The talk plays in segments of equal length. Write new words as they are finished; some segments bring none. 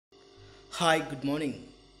Hi, good morning.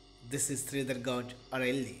 This is Sridhar God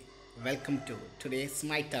Arelli. Welcome to today's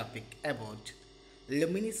my topic about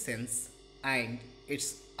luminescence and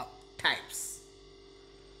its types.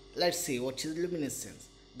 Let's see what is luminescence.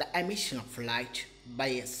 The emission of light by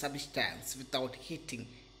a substance without heating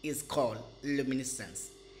is called luminescence.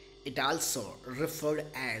 It also referred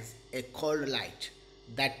as a cold light.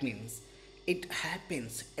 That means it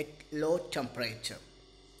happens at low temperature.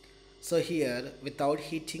 So here, without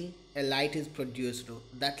heating, a light is produced.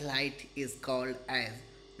 That light is called as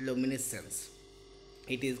luminescence.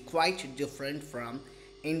 It is quite different from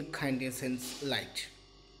incandescent light.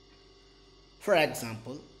 For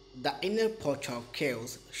example, the inner part of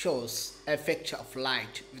caves shows effect of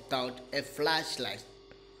light without a flashlight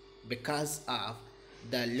because of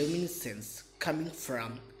the luminescence coming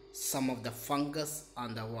from some of the fungus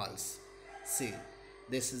on the walls. See,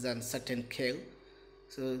 this is a certain cave.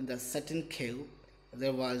 So in the certain cave,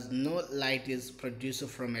 there was no light is produced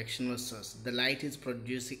from external source. The light is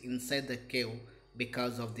produced inside the cave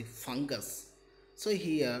because of the fungus. So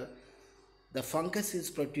here, the fungus is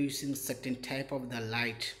producing certain type of the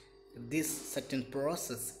light. This certain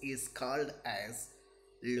process is called as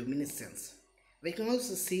luminescence. We can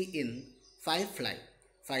also see in firefly.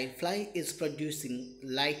 Firefly is producing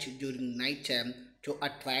light during night time to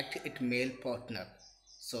attract its male partner.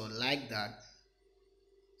 So like that,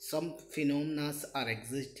 some phenomena are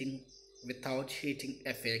existing without heating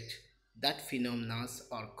effect. That phenomena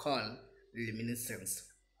are called luminescence.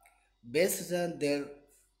 Based on their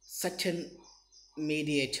certain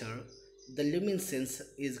mediator, the luminescence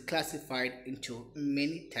is classified into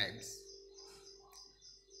many types.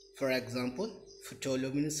 For example,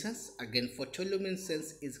 photoluminescence. Again,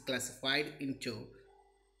 photoluminescence is classified into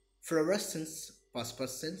fluorescence,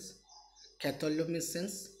 phosphorescence,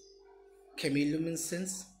 cathodiluminescence,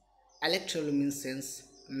 chemiluminescence, electroluminescence,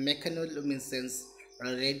 mechanicalluminescence,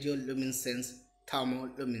 radioluminescence,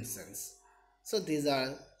 thermoluminescence. So these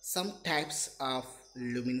are some types of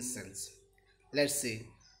luminescence. Let's see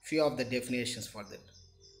few of the definitions for that.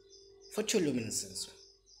 Photoluminescence.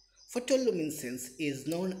 Photoluminescence is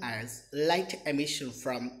known as light emission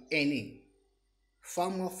from any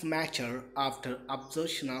form of matter after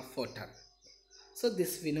absorption of photon. So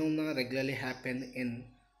this phenomena regularly happen in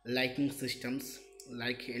lighting systems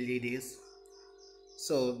like LEDs.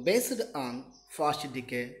 So based on fast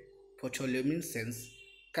decay, photoluminescence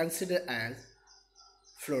considered as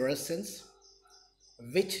fluorescence,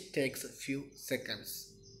 which takes a few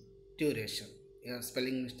seconds duration. Yeah,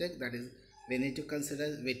 spelling mistake, that is we need to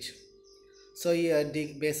consider which. So here,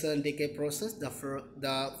 based on decay process, the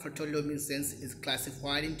photoluminescence is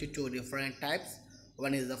classified into two different types.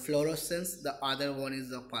 One is the fluorescence, the other one is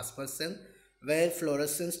the phosphorescence, where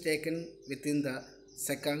fluorescence taken within the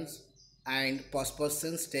seconds and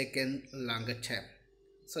phosphorescence taken longer time.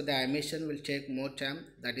 So the emission will take more time,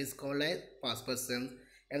 that is called as phosphorescence.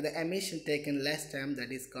 If the emission taken less time,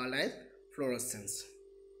 that is called as fluorescence.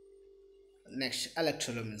 Next,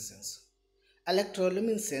 electroluminescence.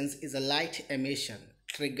 Electroluminescence is a light emission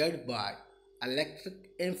triggered by electric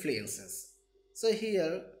influences. So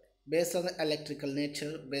here, based on the electrical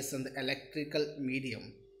nature, based on the electrical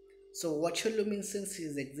medium. So luminescence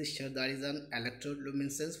is existed, that is an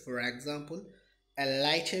electroluminescence. For example, a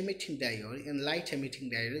light emitting diode. In light emitting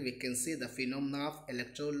diode, we can see the phenomena of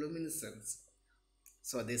electroluminescence.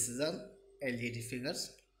 So this is an LED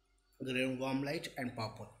figures, green, warm light and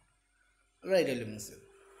purple. Radioluminescence.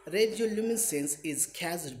 Radioluminescence is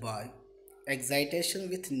caused by excitation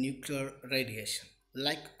with nuclear radiation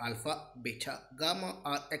like alpha, beta, gamma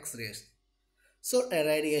or X-rays. So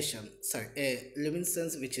a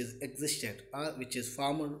luminescence which is existed or which is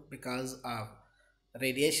formed because of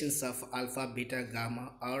radiations of alpha, beta,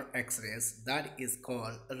 gamma or X-rays, that is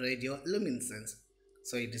called radioluminescence.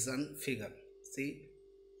 So it is on figure. See,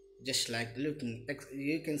 just like looking,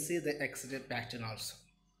 you can see the X-ray pattern also.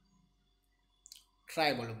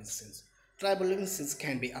 Triboluminescence. Triboluminescence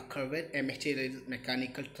can be occur when a material is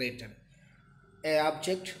mechanical treated. A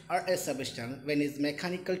object or a substance, when is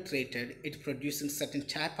mechanical treated, it produces certain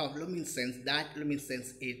type of luminescence. That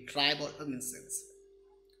luminescence is triboluminescence.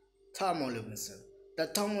 Thermoluminescence. The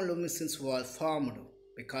thermoluminescence was formed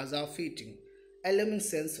because of heating. A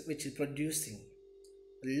luminescence which is producing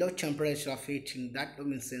low temperature of heating, that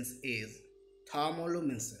luminescence is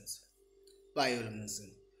thermoluminescence.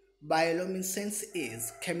 Bioluminescence. Bioluminescence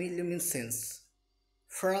is chemiluminescence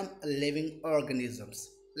from living organisms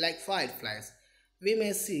like fireflies. We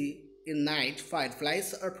may see in night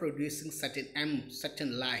fireflies are producing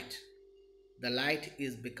certain light. The light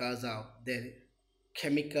is because of the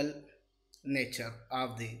chemical nature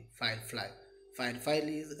of the firefly. Firefly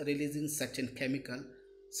is releasing certain chemical,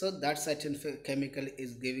 so that certain chemical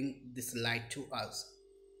is giving this light to us.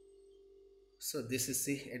 So this is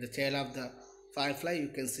see at the tail of the firefly you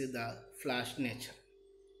can see the flash nature.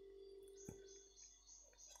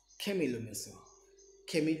 Chemiluminescence.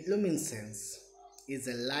 Chemiluminescence is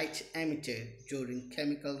a light emitted during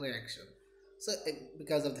chemical reaction. So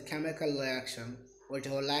because of the chemical reaction,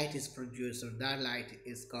 whatever light is produced, or that light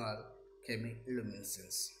is called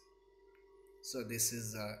chemiluminescence. So this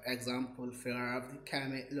is an example figure of the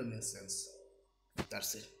chemiluminescence.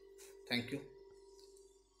 That's it. Thank you.